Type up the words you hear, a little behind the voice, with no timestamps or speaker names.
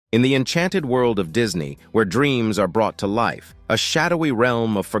In the enchanted world of Disney, where dreams are brought to life, a shadowy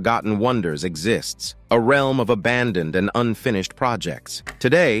realm of forgotten wonders exists, a realm of abandoned and unfinished projects.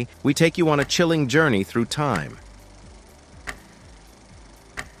 Today, we take you on a chilling journey through time,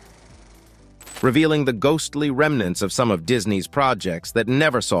 revealing the ghostly remnants of some of Disney's projects that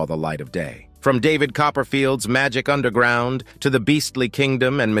never saw the light of day. From David Copperfield's Magic Underground to the Beastly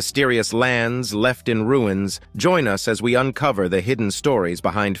Kingdom and mysterious lands left in ruins, join us as we uncover the hidden stories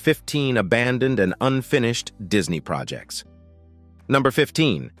behind 15 abandoned and unfinished Disney projects. Number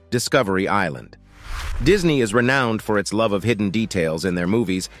 15. Discovery Island. Disney is renowned for its love of hidden details in their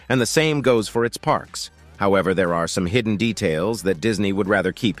movies, and the same goes for its parks. However, there are some hidden details that Disney would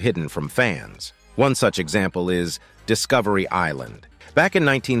rather keep hidden from fans. One such example is Discovery Island. Back in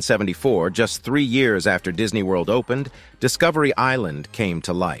 1974, just 3 years after Disney World opened, Discovery Island came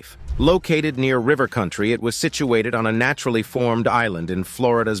to life. Located near river country, it was situated on a naturally formed island in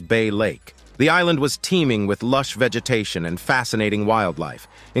Florida's Bay Lake. The island was teeming with lush vegetation and fascinating wildlife,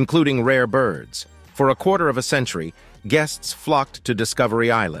 including rare birds. For a quarter of a century, guests flocked to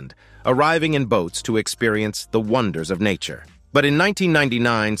Discovery Island, arriving in boats to experience the wonders of nature. But in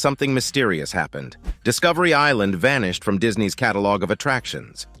 1999, something mysterious happened. Discovery Island vanished from Disney's catalog of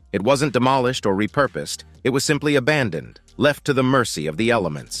attractions. It wasn't demolished or repurposed. It was simply abandoned, left to the mercy of the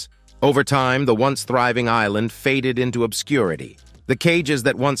elements. Over time, the once thriving island faded into obscurity. The cages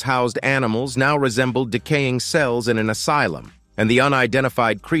that once housed animals now resembled decaying cells in an asylum, and the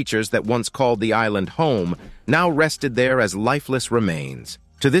unidentified creatures that once called the island home now rested there as lifeless remains.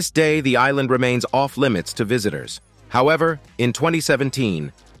 To this day, the island remains off-limits to visitors. However, in 2017,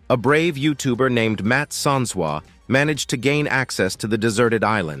 a brave YouTuber named Matt Sanswa managed to gain access to the deserted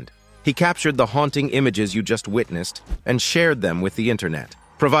island. He captured the haunting images you just witnessed and shared them with the internet,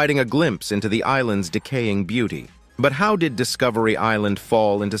 providing a glimpse into the island's decaying beauty. But how did Discovery Island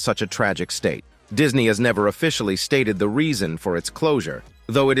fall into such a tragic state? Disney has never officially stated the reason for its closure,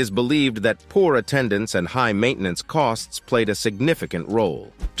 though it is believed that poor attendance and high maintenance costs played a significant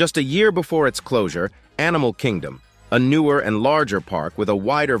role. Just a year before its closure, Animal Kingdom, a newer and larger park with a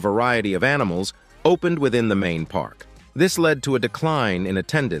wider variety of animals, opened within the main park. This led to a decline in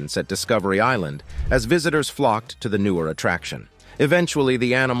attendance at Discovery Island as visitors flocked to the newer attraction. Eventually,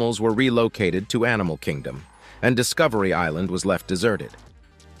 the animals were relocated to Animal Kingdom, and Discovery Island was left deserted.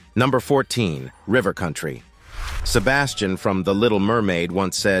 Number 14. River Country. Sebastian from The Little Mermaid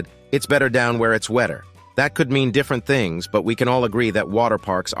once said, "It's better down where it's wetter." That could mean different things, but we can all agree that water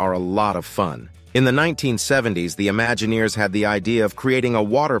parks are a lot of fun. In the 1970s, the Imagineers had the idea of creating a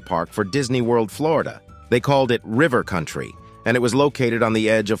water park for Disney World, Florida. They called it River Country, and it was located on the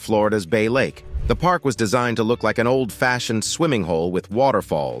edge of Florida's Bay Lake. The park was designed to look like an old-fashioned swimming hole with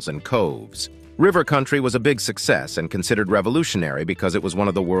waterfalls and coves. River Country was a big success and considered revolutionary because it was one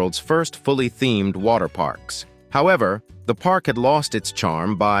of the world's first fully themed water parks. However, the park had lost its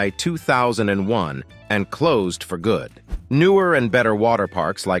charm by 2001 and closed for good. Newer and better water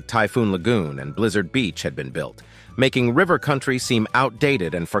parks like Typhoon Lagoon and Blizzard Beach had been built, making River Country seem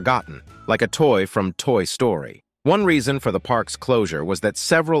outdated and forgotten, like a toy from Toy Story. One reason for the park's closure was that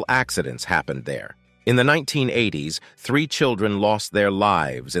several accidents happened there. In the 1980s, 3 children lost their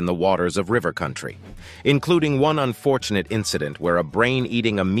lives in the waters of River Country, including one unfortunate incident where a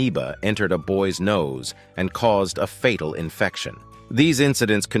brain-eating amoeba entered a boy's nose and caused a fatal infection. These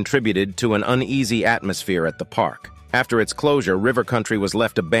incidents contributed to an uneasy atmosphere at the park. After its closure, River Country was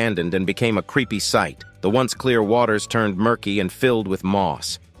left abandoned and became a creepy sight. The once clear waters turned murky and filled with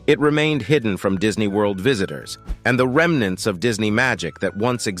moss. It remained hidden from Disney World visitors, and the remnants of Disney magic that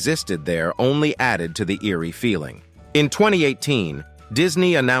once existed there only added to the eerie feeling. In 2018,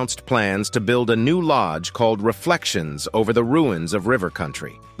 Disney announced plans to build a new lodge called Reflections over the ruins of River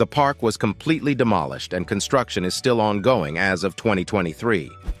Country. The park was completely demolished, and construction is still ongoing as of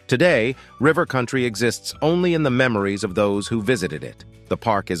 2023. Today, River Country exists only in the memories of those who visited it. The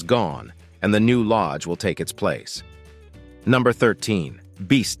park is gone, and the new lodge will take its place. Number 13.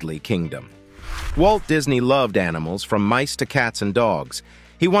 Beastly Kingdom. Walt Disney loved animals, from mice to cats and dogs.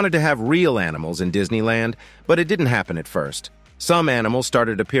 He wanted to have real animals in Disneyland, but it didn't happen at first. Some animals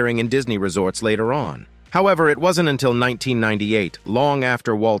started appearing in Disney resorts later on. However, it wasn't until 1998, long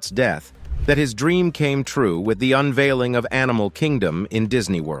after Walt's death, that his dream came true with the unveiling of Animal Kingdom in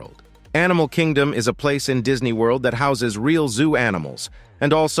Disney World. Animal Kingdom is a place in Disney World that houses real zoo animals,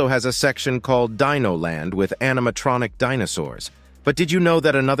 and also has a section called Dino Land with animatronic dinosaurs. But did you know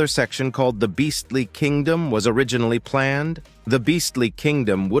that another section called the Beastly Kingdom was originally planned? The Beastly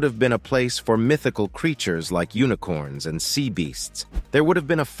Kingdom would have been a place for mythical creatures like unicorns and sea beasts. There would have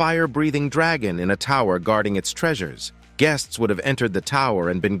been a fire-breathing dragon in a tower guarding its treasures. Guests would have entered the tower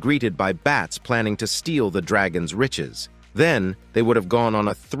and been greeted by bats planning to steal the dragon's riches. Then, they would have gone on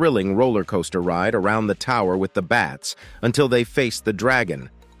a thrilling roller coaster ride around the tower with the bats until they faced the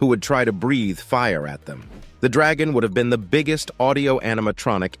dragon, who would try to breathe fire at them. The dragon would have been the biggest audio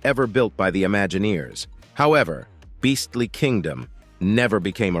animatronic ever built by the Imagineers. However, Beastly Kingdom never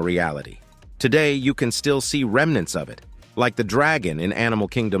became a reality. Today, you can still see remnants of it, like the dragon in Animal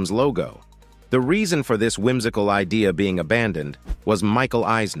Kingdom's logo. The reason for this whimsical idea being abandoned was Michael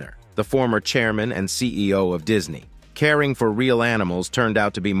Eisner, the former chairman and CEO of Disney. Caring for real animals turned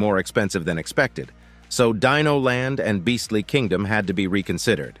out to be more expensive than expected, so Dino Land and Beastly Kingdom had to be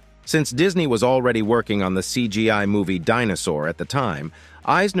reconsidered. Since Disney was already working on the CGI movie Dinosaur at the time,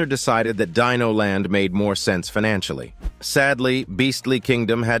 Eisner decided that Dino Land made more sense financially. Sadly, Beastly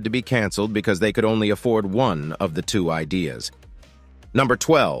Kingdom had to be canceled because they could only afford one of the two ideas. Number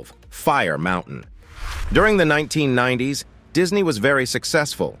 12. Fire Mountain. During the 1990s, Disney was very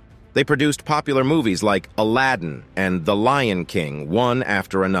successful. They produced popular movies like Aladdin and The Lion King, one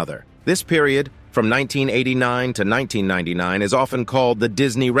after another. This period, from 1989 to 1999, is often called the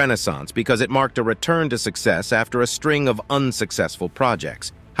Disney Renaissance because it marked a return to success after a string of unsuccessful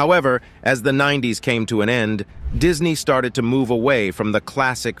projects. However, as the 90s came to an end, Disney started to move away from the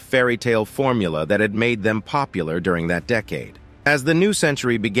classic fairy tale formula that had made them popular during that decade. As the new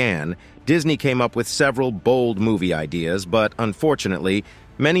century began, Disney came up with several bold movie ideas, but unfortunately,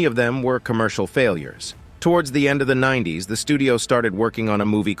 many of them were commercial failures. Towards the end of the 90s, the studio started working on a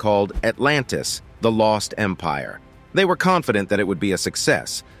movie called Atlantis, The Lost Empire. They were confident that it would be a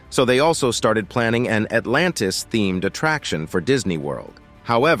success, so they also started planning an Atlantis-themed attraction for Disney World.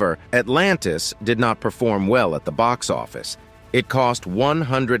 However, Atlantis did not perform well at the box office. It cost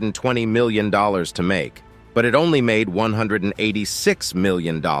 $120 million to make, but it only made $186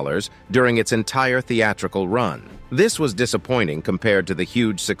 million during its entire theatrical run. This was disappointing compared to the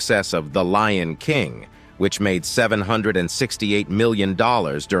huge success of The Lion King, which made $768 million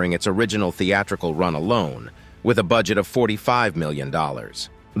during its original theatrical run alone, with a budget of $45 million.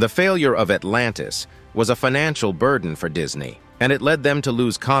 The failure of Atlantis was a financial burden for Disney, and it led them to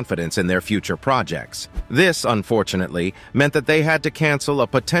lose confidence in their future projects. This, unfortunately, meant that they had to cancel a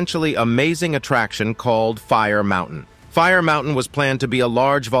potentially amazing attraction called Fire Mountain. Fire Mountain was planned to be a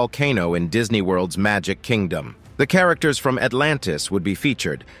large volcano in Disney World's Magic Kingdom. The characters from Atlantis would be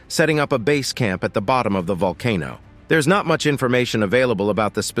featured, setting up a base camp at the bottom of the volcano. There's not much information available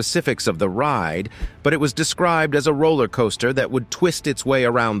about the specifics of the ride, but it was described as a roller coaster that would twist its way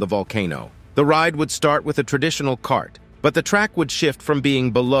around the volcano. The ride would start with a traditional cart, but the track would shift from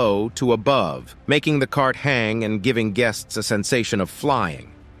being below to above, making the cart hang and giving guests a sensation of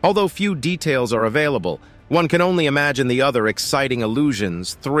flying. Although few details are available, one can only imagine the other exciting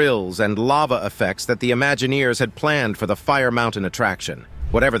illusions, thrills, and lava effects that the Imagineers had planned for the Fire Mountain attraction.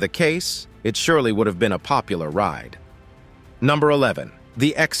 Whatever the case, it surely would have been a popular ride. Number 11.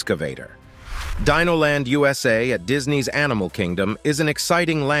 The Excavator. Dinoland USA at Disney's Animal Kingdom is an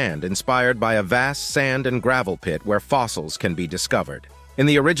exciting land inspired by a vast sand and gravel pit where fossils can be discovered. In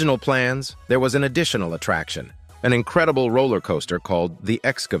the original plans, there was an additional attraction, an incredible roller coaster called the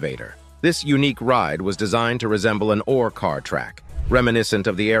Excavator. This unique ride was designed to resemble an ore car track, reminiscent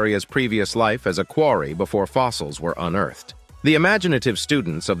of the area's previous life as a quarry before fossils were unearthed. The imaginative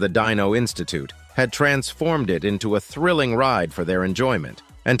students of the Dino Institute had transformed it into a thrilling ride for their enjoyment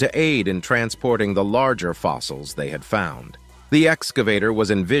and to aid in transporting the larger fossils they had found. The Excavator was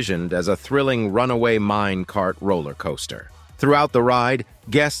envisioned as a thrilling runaway mine cart roller coaster. Throughout the ride,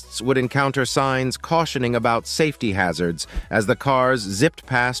 guests would encounter signs cautioning about safety hazards as the cars zipped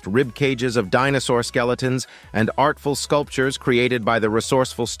past rib cages of dinosaur skeletons and artful sculptures created by the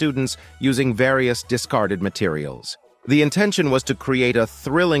resourceful students using various discarded materials. The intention was to create a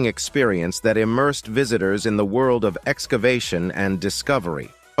thrilling experience that immersed visitors in the world of excavation and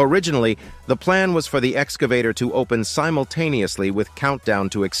discovery. Originally, the plan was for the Excavator to open simultaneously with Countdown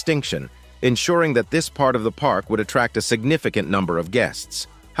to Extinction, ensuring that this part of the park would attract a significant number of guests.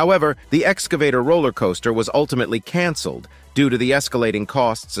 However, the Excavator roller coaster was ultimately canceled due to the escalating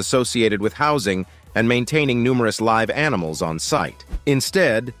costs associated with housing and maintaining numerous live animals on site.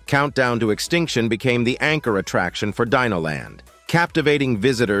 Instead, Countdown to Extinction became the anchor attraction for Dinoland, captivating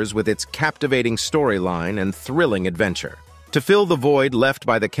visitors with its captivating storyline and thrilling adventure. To fill the void left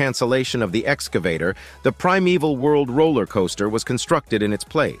by the cancellation of the Excavator, the Primeval World roller coaster was constructed in its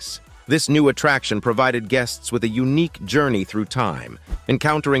place. This new attraction provided guests with a unique journey through time,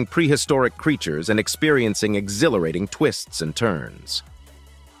 encountering prehistoric creatures and experiencing exhilarating twists and turns.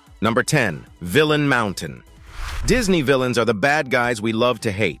 Number 10. Villain Mountain. Disney villains are the bad guys we love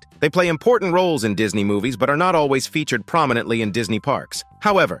to hate. They play important roles in Disney movies but are not always featured prominently in Disney parks.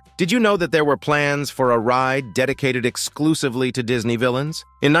 However, did you know that there were plans for a ride dedicated exclusively to Disney villains?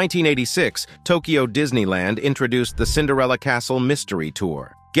 In 1986, Tokyo Disneyland introduced the Cinderella Castle Mystery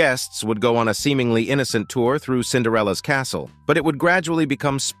Tour. Guests would go on a seemingly innocent tour through Cinderella's castle, but it would gradually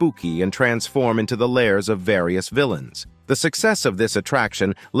become spooky and transform into the lairs of various villains. The success of this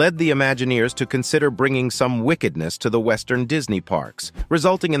attraction led the Imagineers to consider bringing some wickedness to the Western Disney parks,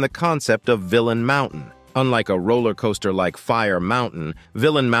 resulting in the concept of Villain Mountain. Unlike a roller coaster like Fire Mountain,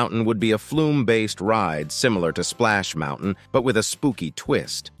 Villain Mountain would be a flume-based ride similar to Splash Mountain, but with a spooky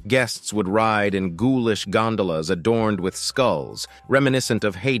twist. Guests would ride in ghoulish gondolas adorned with skulls, reminiscent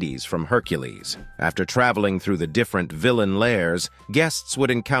of Hades from Hercules. After traveling through the different villain lairs, guests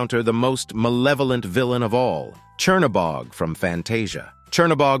would encounter the most malevolent villain of all, Chernabog from Fantasia.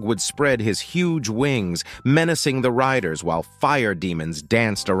 Chernabog would spread his huge wings, menacing the riders while fire demons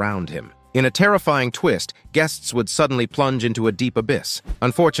danced around him. In a terrifying twist, guests would suddenly plunge into a deep abyss.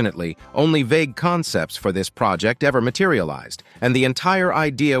 Unfortunately, only vague concepts for this project ever materialized, and the entire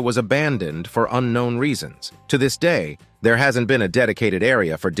idea was abandoned for unknown reasons. To this day, there hasn't been a dedicated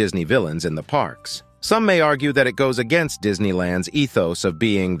area for Disney villains in the parks. Some may argue that it goes against Disneyland's ethos of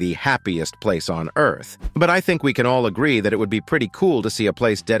being the happiest place on Earth, but I think we can all agree that it would be pretty cool to see a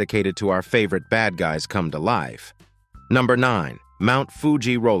place dedicated to our favorite bad guys come to life. Number 9. Mount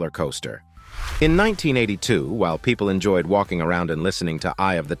Fuji roller coaster. In 1982, while people enjoyed walking around and listening to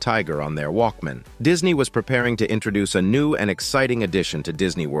Eye of the Tiger on their Walkman, Disney was preparing to introduce a new and exciting addition to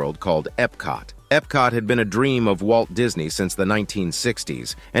Disney World called Epcot. Epcot had been a dream of Walt Disney since the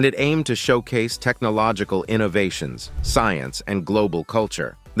 1960s, and it aimed to showcase technological innovations, science, and global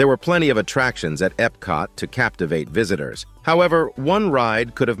culture. There were plenty of attractions at Epcot to captivate visitors. However, one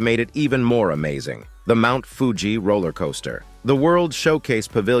ride could have made it even more amazing: the Mount Fuji roller coaster. The World Showcase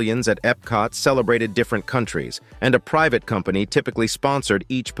pavilions at Epcot celebrated different countries, and a private company typically sponsored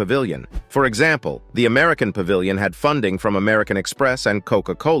each pavilion. For example, the American pavilion had funding from American Express and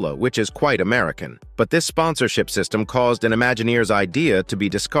Coca-Cola, which is quite American. But this sponsorship system caused an Imagineers idea to be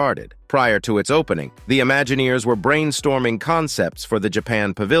discarded. Prior to its opening, the Imagineers were brainstorming concepts for the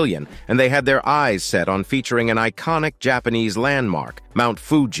Japan pavilion, and they had their eyes set on featuring an iconic Japanese landmark, Mount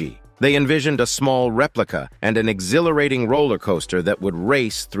Fuji. They envisioned a small replica and an exhilarating roller coaster that would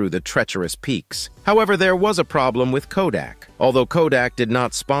race through the treacherous peaks. However, there was a problem with Kodak. Although Kodak did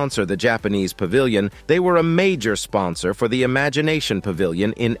not sponsor the Japanese pavilion, they were a major sponsor for the Imagination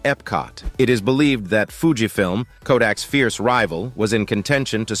Pavilion in Epcot. It is believed that Fujifilm, Kodak's fierce rival, was in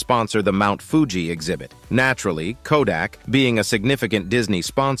contention to sponsor the Mount Fuji exhibit. Naturally, Kodak, being a significant Disney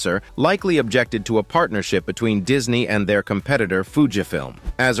sponsor, likely objected to a partnership between Disney and their competitor Fujifilm.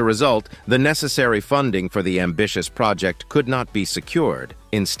 As a result, the necessary funding for the ambitious project could not be secured.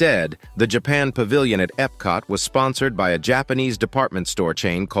 Instead, the Japan Pavilion at Epcot was sponsored by a Japanese department store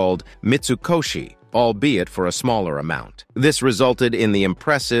chain called Mitsukoshi, albeit for a smaller amount. This resulted in the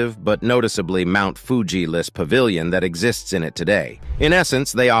impressive but noticeably Mount Fuji-less pavilion that exists in it today. In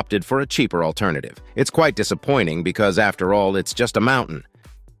essence, they opted for a cheaper alternative. It's quite disappointing because, after all, it's just a mountain.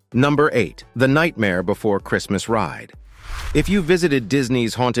 Number 8. The Nightmare Before Christmas Ride. If you visited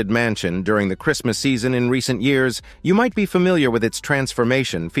Disney's Haunted Mansion during the Christmas season in recent years, you might be familiar with its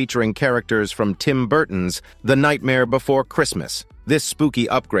transformation featuring characters from Tim Burton's The Nightmare Before Christmas. This spooky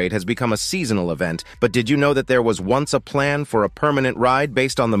upgrade has become a seasonal event, but did you know that there was once a plan for a permanent ride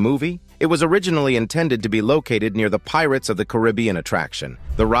based on the movie? It was originally intended to be located near the Pirates of the Caribbean attraction.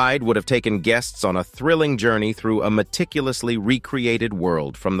 The ride would have taken guests on a thrilling journey through a meticulously recreated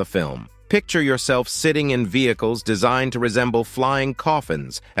world from the film. Picture yourself sitting in vehicles designed to resemble flying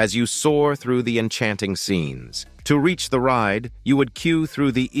coffins as you soar through the enchanting scenes. To reach the ride, you would queue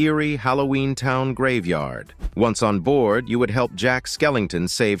through the Eerie Halloween Town graveyard. Once on board, you would help Jack Skellington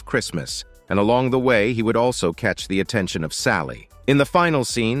save Christmas, and along the way, he would also catch the attention of Sally. In the final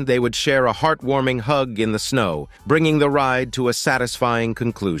scene, they would share a heartwarming hug in the snow, bringing the ride to a satisfying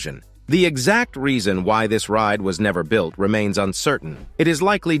conclusion. The exact reason why this ride was never built remains uncertain. It is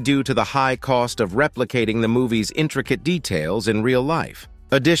likely due to the high cost of replicating the movie's intricate details in real life.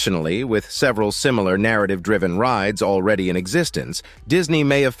 Additionally, with several similar narrative-driven rides already in existence, Disney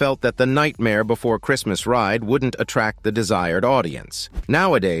may have felt that the Nightmare Before Christmas ride wouldn't attract the desired audience.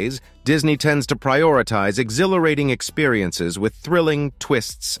 Nowadays, Disney tends to prioritize exhilarating experiences with thrilling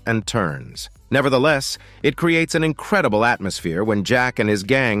twists and turns. Nevertheless, it creates an incredible atmosphere when Jack and his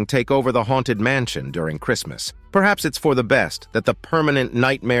gang take over the Haunted Mansion during Christmas. Perhaps it's for the best that the permanent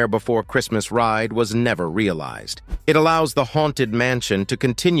Nightmare Before Christmas ride was never realized. It allows the Haunted Mansion to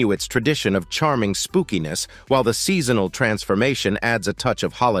continue its tradition of charming spookiness, while the seasonal transformation adds a touch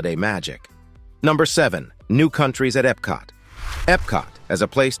of holiday magic. Number 7. New countries at Epcot. Epcot, as a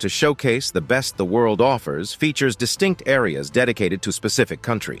place to showcase the best the world offers, features distinct areas dedicated to specific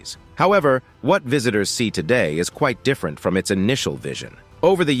countries. However, what visitors see today is quite different from its initial vision.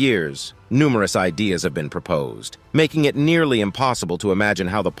 Over the years, numerous ideas have been proposed, making it nearly impossible to imagine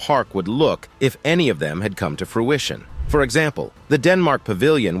how the park would look if any of them had come to fruition. For example, the Denmark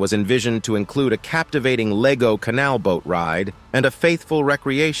Pavilion was envisioned to include a captivating Lego canal boat ride and a faithful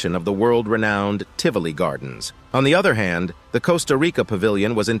recreation of the world-renowned Tivoli Gardens. On the other hand, the Costa Rica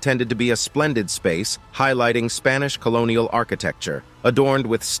Pavilion was intended to be a splendid space highlighting Spanish colonial architecture, adorned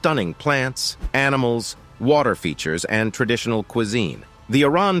with stunning plants, animals, water features, and traditional cuisine. The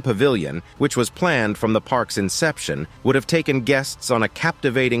Iran Pavilion, which was planned from the park's inception, would have taken guests on a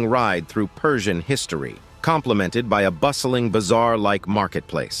captivating ride through Persian history, complemented by a bustling bazaar-like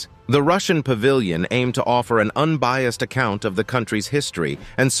marketplace. The Russian Pavilion aimed to offer an unbiased account of the country's history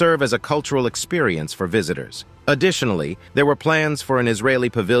and serve as a cultural experience for visitors. Additionally, there were plans for an Israeli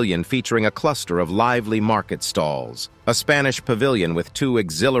pavilion featuring a cluster of lively market stalls, a Spanish pavilion with 2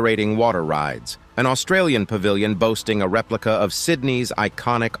 exhilarating water rides, an Australian pavilion boasting a replica of Sydney's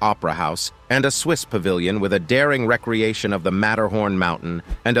iconic Opera House, and a Swiss pavilion with a daring recreation of the Matterhorn Mountain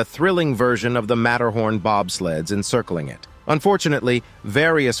and a thrilling version of the Matterhorn bobsleds encircling it. Unfortunately,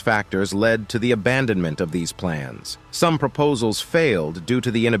 various factors led to the abandonment of these plans. Some proposals failed due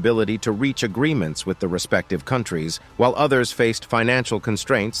to the inability to reach agreements with the respective countries, while others faced financial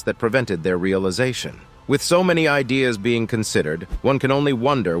constraints that prevented their realization. With so many ideas being considered, one can only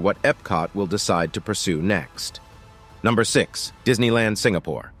wonder what Epcot will decide to pursue next. Number 6. Disneyland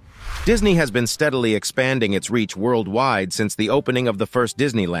Singapore. Disney has been steadily expanding its reach worldwide since the opening of the first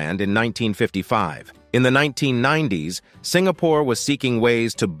Disneyland in 1955. In the 1990s, Singapore was seeking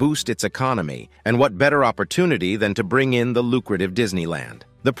ways to boost its economy, and what better opportunity than to bring in the lucrative Disneyland.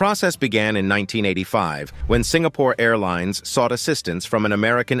 The process began in 1985 when Singapore Airlines sought assistance from an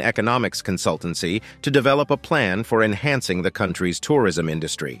American economics consultancy to develop a plan for enhancing the country's tourism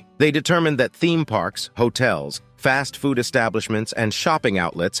industry. They determined that theme parks, hotels, fast food establishments, and shopping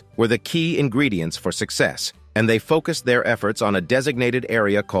outlets were the key ingredients for success, and they focused their efforts on a designated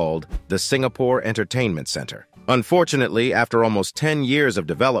area called the Singapore Entertainment Center. Unfortunately, after almost 10 years of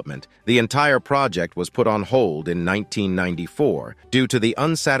development, the entire project was put on hold in 1994 due to the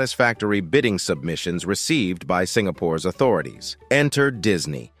unsatisfactory bidding submissions received by Singapore's authorities. Enter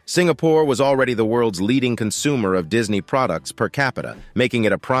Disney. Singapore was already the world's leading consumer of Disney products per capita, making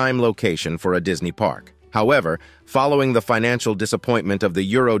it a prime location for a Disney park. However, following the financial disappointment of the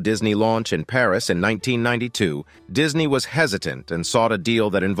Euro Disney launch in Paris in 1992, Disney was hesitant and sought a deal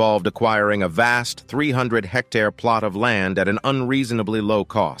that involved acquiring a vast 300-hectare plot of land at an unreasonably low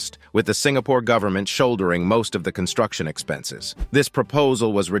cost, with the Singapore government shouldering most of the construction expenses. This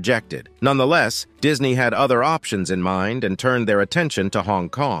proposal was rejected. Nonetheless, Disney had other options in mind and turned their attention to Hong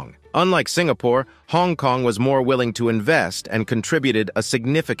Kong. Unlike Singapore, Hong Kong was more willing to invest and contributed a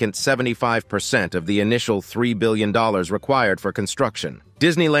significant 75% of the initial $3 billion required for construction.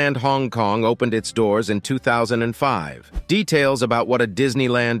 Disneyland Hong Kong opened its doors in 2005. Details about what a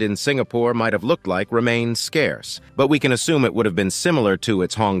Disneyland in Singapore might have looked like remain scarce, but we can assume it would have been similar to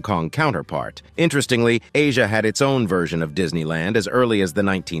its Hong Kong counterpart. Interestingly, Asia had its own version of Disneyland as early as the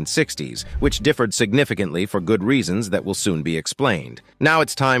 1960s, which differed significantly for good reasons that will soon be explained. Now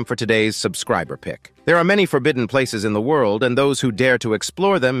it's time for today's subscriber pick. There are many forbidden places in the world, and those who dare to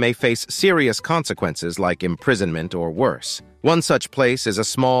explore them may face serious consequences like imprisonment or worse. One such place is a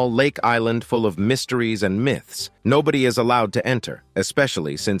small lake island full of mysteries and myths. Nobody is allowed to enter,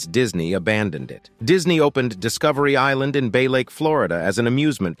 especially since Disney abandoned it. Disney opened Discovery Island in Bay Lake, Florida as an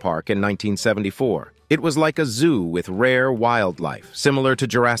amusement park in 1974. It was like a zoo with rare wildlife, similar to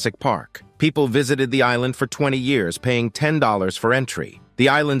Jurassic Park. People visited the island for 20 years, paying $10 for entry. The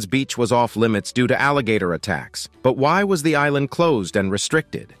island's beach was off-limits due to alligator attacks. But why was the island closed and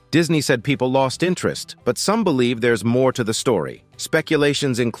restricted? Disney said people lost interest, but some believe there's more to the story.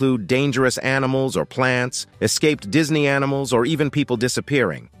 Speculations include dangerous animals or plants, escaped Disney animals, or even people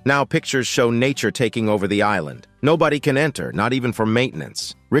disappearing. Now pictures show nature taking over the island. Nobody can enter, not even for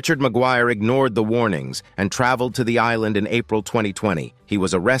maintenance. Richard McGuire ignored the warnings and traveled to the island in April 2020. He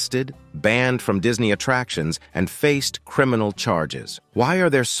was arrested, banned from Disney attractions, and faced criminal charges. Why are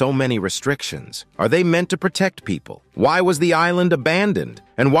there so many restrictions? Are they meant to protect people? Why was the island abandoned?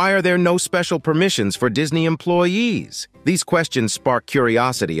 And why are there no special permissions for Disney employees? These questions spark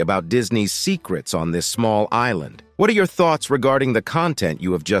curiosity about Disney's secrets on this small island. What are your thoughts regarding the content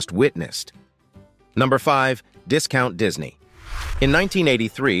you have just witnessed? Number 5. Discount Disney. In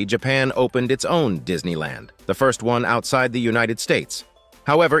 1983, Japan opened its own Disneyland, the first one outside the United States.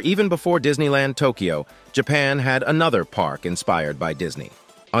 However, even before Disneyland Tokyo, Japan had another park inspired by Disney.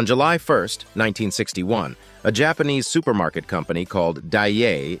 On July 1, 1961, a Japanese supermarket company called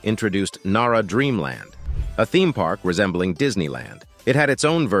Daiei introduced Nara Dreamland, a theme park resembling Disneyland. It had its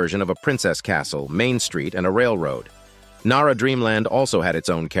own version of a princess castle, Main Street, and a railroad. Nara Dreamland also had its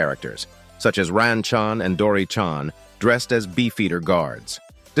own characters, such as Ran-chan and Dory-chan, dressed as Beefeater guards.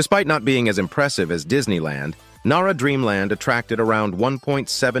 Despite not being as impressive as Disneyland, Nara Dreamland attracted around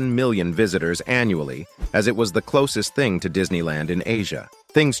 1.7 million visitors annually, as it was the closest thing to Disneyland in Asia.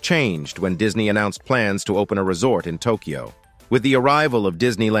 Things changed when Disney announced plans to open a resort in Tokyo. With the arrival of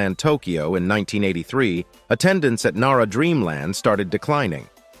Disneyland Tokyo in 1983, attendance at Nara Dreamland started declining.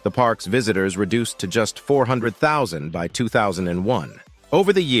 The park's visitors reduced to just 400,000 by 2001.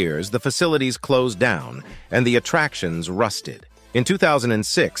 Over the years, the facilities closed down and the attractions rusted. In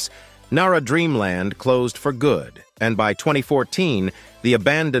 2006, Nara Dreamland closed for good, and by 2014, the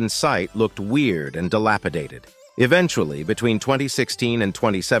abandoned site looked weird and dilapidated. Eventually, between 2016 and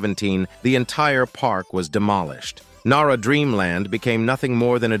 2017, the entire park was demolished. Nara Dreamland became nothing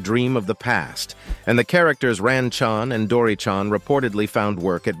more than a dream of the past, and the characters Ran-chan and Dory-chan reportedly found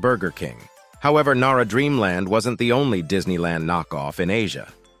work at Burger King. However, Nara Dreamland wasn't the only Disneyland knockoff in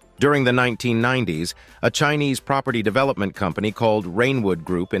Asia. During the 1990s, a Chinese property development company called Rainwood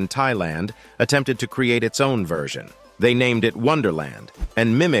Group in Thailand attempted to create its own version. They named it Wonderland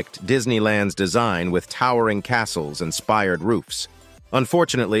and mimicked Disneyland's design with towering castles and spired roofs.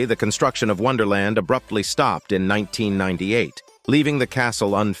 Unfortunately, the construction of Wonderland abruptly stopped in 1998, leaving the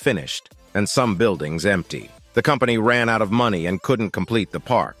castle unfinished and some buildings empty. The company ran out of money and couldn't complete the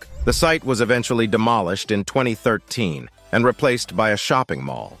park. The site was eventually demolished in 2013 and replaced by a shopping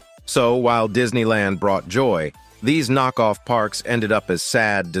mall. So, while Disneyland brought joy, these knockoff parks ended up as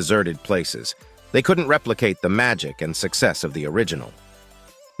sad, deserted places. They couldn't replicate the magic and success of the original.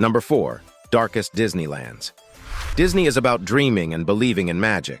 Number 4. Darkest Disneylands. Disney is about dreaming and believing in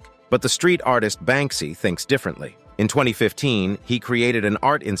magic, but the street artist Banksy thinks differently. In 2015, he created an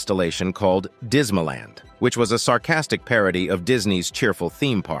art installation called Dismaland, which was a sarcastic parody of Disney's cheerful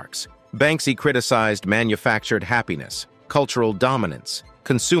theme parks. Banksy criticized manufactured happiness, cultural dominance,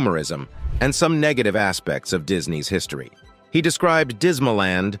 consumerism, and some negative aspects of Disney's history. He described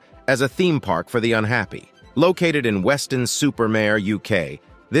Dismaland as a theme park for the unhappy. Located in Weston-super-Mare, UK,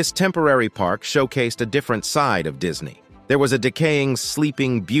 this temporary park showcased a different side of Disney. There was a decaying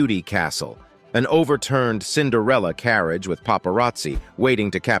Sleeping Beauty castle, an overturned Cinderella carriage with paparazzi waiting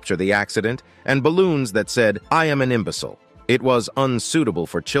to capture the accident, and balloons that said, "I am an imbecile." It was unsuitable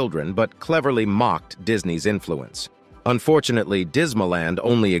for children, but cleverly mocked Disney's influence. Unfortunately, Dismaland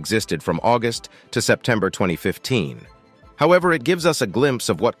only existed from August to September 2015. However, it gives us a glimpse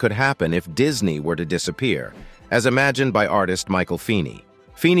of what could happen if Disney were to disappear, as imagined by artist Michael Feeney.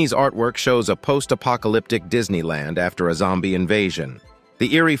 Feeney's artwork shows a post-apocalyptic Disneyland after a zombie invasion.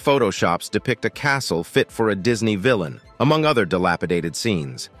 The eerie photoshops depict a castle fit for a Disney villain, among other dilapidated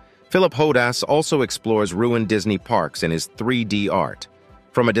scenes. Philip Hodas also explores ruined Disney parks in his 3D art.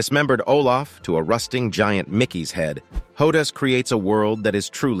 From a dismembered Olaf to a rusting giant Mickey's head, Hodas creates a world that is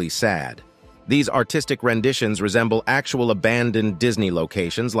truly sad. These artistic renditions resemble actual abandoned Disney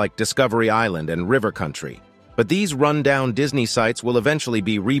locations like Discovery Island and River Country. But these run-down Disney sites will eventually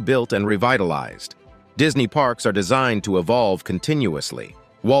be rebuilt and revitalized. Disney parks are designed to evolve continuously.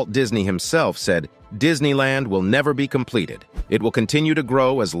 Walt Disney himself said, "Disneyland will never be completed. It will continue to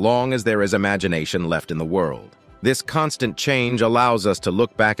grow as long as there is imagination left in the world." This constant change allows us to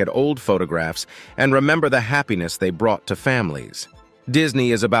look back at old photographs and remember the happiness they brought to families.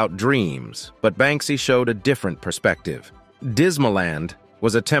 Disney is about dreams, but Banksy showed a different perspective. Dismaland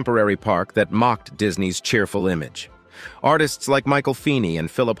was a temporary park that mocked Disney's cheerful image. Artists like Michael Feeney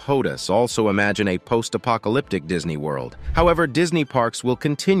and Philip Hodas also imagine a post-apocalyptic Disney world. However, Disney parks will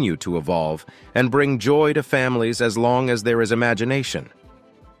continue to evolve and bring joy to families as long as there is imagination.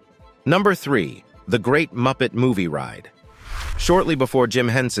 Number 3. The Great Muppet Movie Ride. Shortly before Jim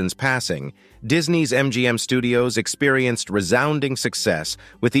Henson's passing, Disney's MGM Studios experienced resounding success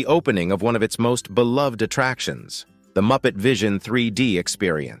with the opening of one of its most beloved attractions, the Muppet Vision 3D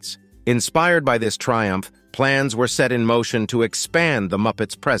experience. Inspired by this triumph, plans were set in motion to expand the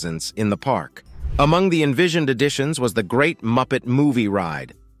Muppets' presence in the park. Among the envisioned additions was the Great Muppet Movie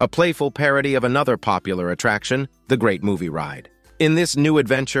Ride, a playful parody of another popular attraction, the Great Movie Ride. In this new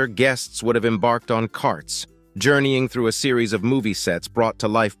adventure, guests would have embarked on carts, journeying through a series of movie sets brought to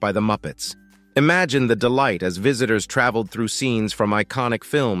life by the Muppets. Imagine the delight as visitors traveled through scenes from iconic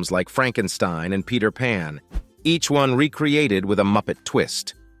films like Frankenstein and Peter Pan, each one recreated with a Muppet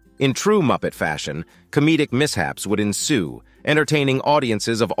twist. In true Muppet fashion, comedic mishaps would ensue, entertaining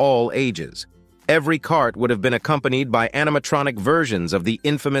audiences of all ages. Every cart would have been accompanied by animatronic versions of the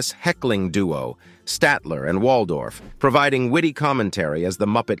infamous heckling duo, Statler and Waldorf, providing witty commentary as the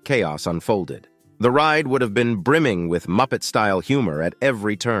Muppet chaos unfolded. The ride would have been brimming with Muppet-style humor at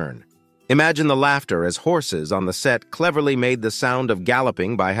every turn. Imagine the laughter as horses on the set cleverly made the sound of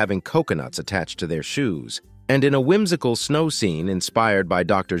galloping by having coconuts attached to their shoes. And in a whimsical snow scene inspired by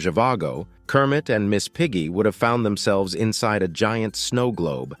Dr. Zhivago, Kermit and Miss Piggy would have found themselves inside a giant snow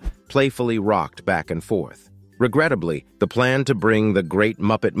globe, playfully rocked back and forth. Regrettably, the plan to bring the Great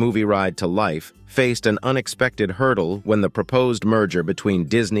Muppet Movie Ride to life faced an unexpected hurdle when the proposed merger between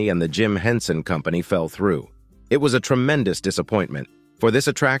Disney and the Jim Henson Company fell through. It was a tremendous disappointment, for this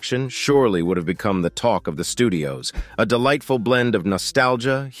attraction surely would have become the talk of the studios, a delightful blend of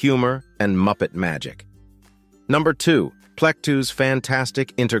nostalgia, humor, and Muppet magic. Number 2. Plek2's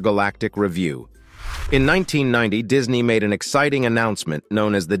Fantastic Intergalactic Revue. In 1990, Disney made an exciting announcement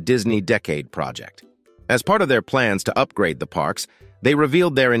known as the Disney Decade Project. As part of their plans to upgrade the parks, they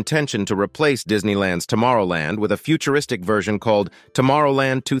revealed their intention to replace Disneyland's Tomorrowland with a futuristic version called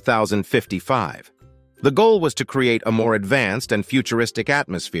Tomorrowland 2055. The goal was to create a more advanced and futuristic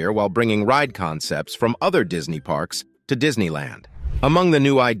atmosphere while bringing ride concepts from other Disney parks to Disneyland. Among the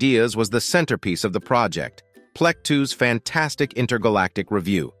new ideas was the centerpiece of the project, Plek2's Fantastic Intergalactic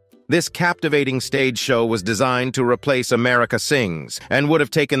Revue. This captivating stage show was designed to replace America Sings and would have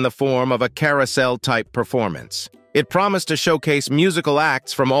taken the form of a carousel-type performance. It promised to showcase musical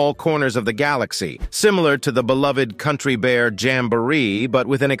acts from all corners of the galaxy, similar to the beloved Country Bear Jamboree, but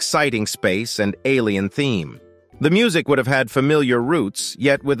with an exciting space and alien theme. The music would have had familiar roots,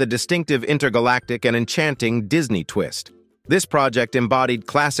 yet with a distinctive intergalactic and enchanting Disney twist. This project embodied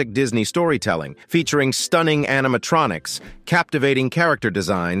classic Disney storytelling, featuring stunning animatronics, captivating character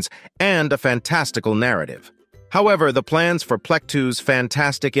designs, and a fantastical narrative. However, the plans for Plek2's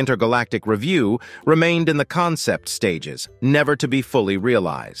Fantastic Intergalactic Revue remained in the concept stages, never to be fully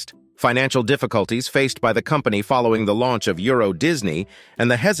realized. Financial difficulties faced by the company following the launch of Euro Disney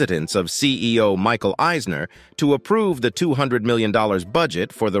and the hesitance of CEO Michael Eisner to approve the $200 million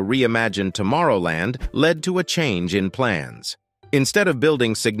budget for the reimagined Tomorrowland led to a change in plans. Instead of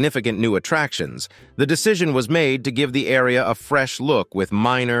building significant new attractions, the decision was made to give the area a fresh look with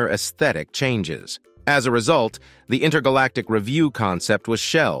minor aesthetic changes. As a result, the Intergalactic Revue concept was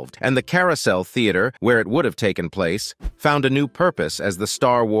shelved, and the Carousel Theater, where it would have taken place, found a new purpose as the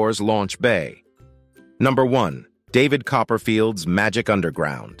Star Wars launch bay. Number 1. David Copperfield's Magic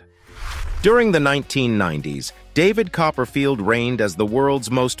Underground. During the 1990s, David Copperfield reigned as the world's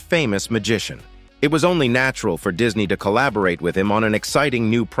most famous magician. It was only natural for Disney to collaborate with him on an exciting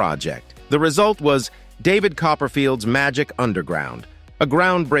new project. The result was David Copperfield's Magic Underground, a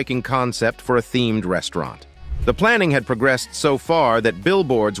groundbreaking concept for a themed restaurant. The planning had progressed so far that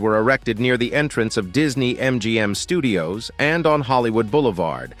billboards were erected near the entrance of Disney MGM Studios and on Hollywood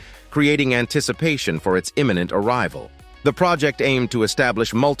Boulevard, creating anticipation for its imminent arrival. The project aimed to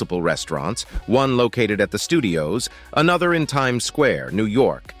establish multiple restaurants, one located at the studios, another in Times Square, New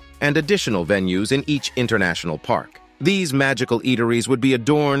York, and additional venues in each international park. These magical eateries would be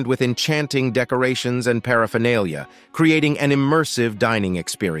adorned with enchanting decorations and paraphernalia, creating an immersive dining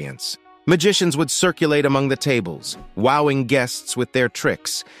experience. Magicians would circulate among the tables, wowing guests with their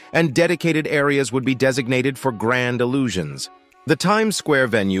tricks, and dedicated areas would be designated for grand illusions. The Times Square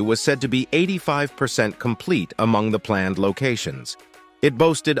venue was said to be 85% complete among the planned locations. It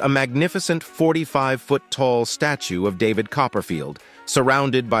boasted a magnificent 45-foot-tall statue of David Copperfield,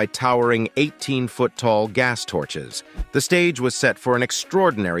 surrounded by towering 18-foot-tall gas torches. The stage was set for an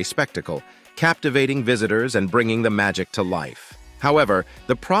extraordinary spectacle, captivating visitors and bringing the magic to life. However,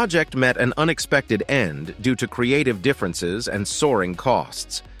 the project met an unexpected end due to creative differences and soaring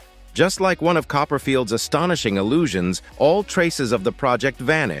costs. Just like one of Copperfield's astonishing illusions, all traces of the project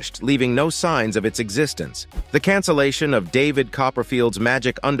vanished, leaving no signs of its existence. The cancellation of David Copperfield's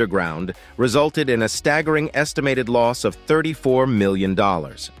Magic Underground resulted in a staggering estimated loss of $34 million.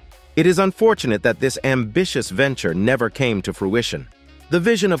 It is unfortunate that this ambitious venture never came to fruition. The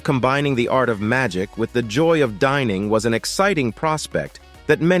vision of combining the art of magic with the joy of dining was an exciting prospect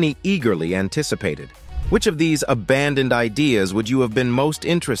that many eagerly anticipated. Which of these abandoned ideas would you have been most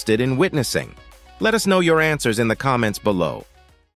interested in witnessing? Let us know your answers in the comments below.